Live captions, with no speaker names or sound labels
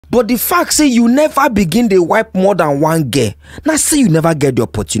But the fact say you never begin to wipe more than one girl. Now say you never get the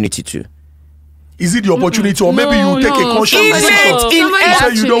opportunity to. Is it the opportunity, or maybe you take a conscious decision? You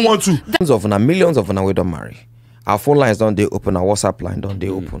say you don't want to. Millions of we don't marry. Our phone lines don't they open, our WhatsApp line don't they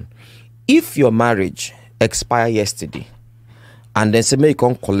open. If your marriage expired yesterday, and then say you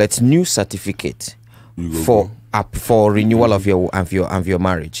can collect new certificate for renewal of your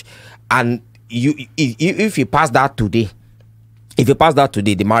marriage, and if you pass that today,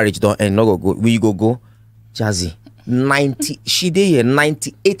 the marriage don't end. No go. Will you go? Jazzy.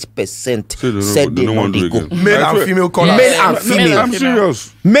 98% said they don't go. Male and female callers. Male and female. I'm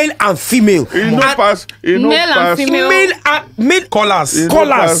serious. Male and female. Male and female. Male callers.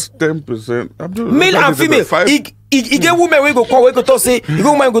 10%. Male and female. He get women we go call. We go talk say. He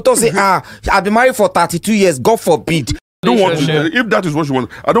go women go talk say. I've been married for 32 years. God forbid. I don't want to. If that is what you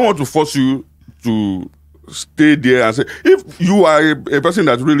want, I don't want to force you to stay there and say, if you are a person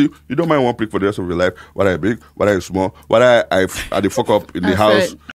that really you don't mind one prick for the rest of your life, whether I big, whether I small, whether I the fuck up in the house,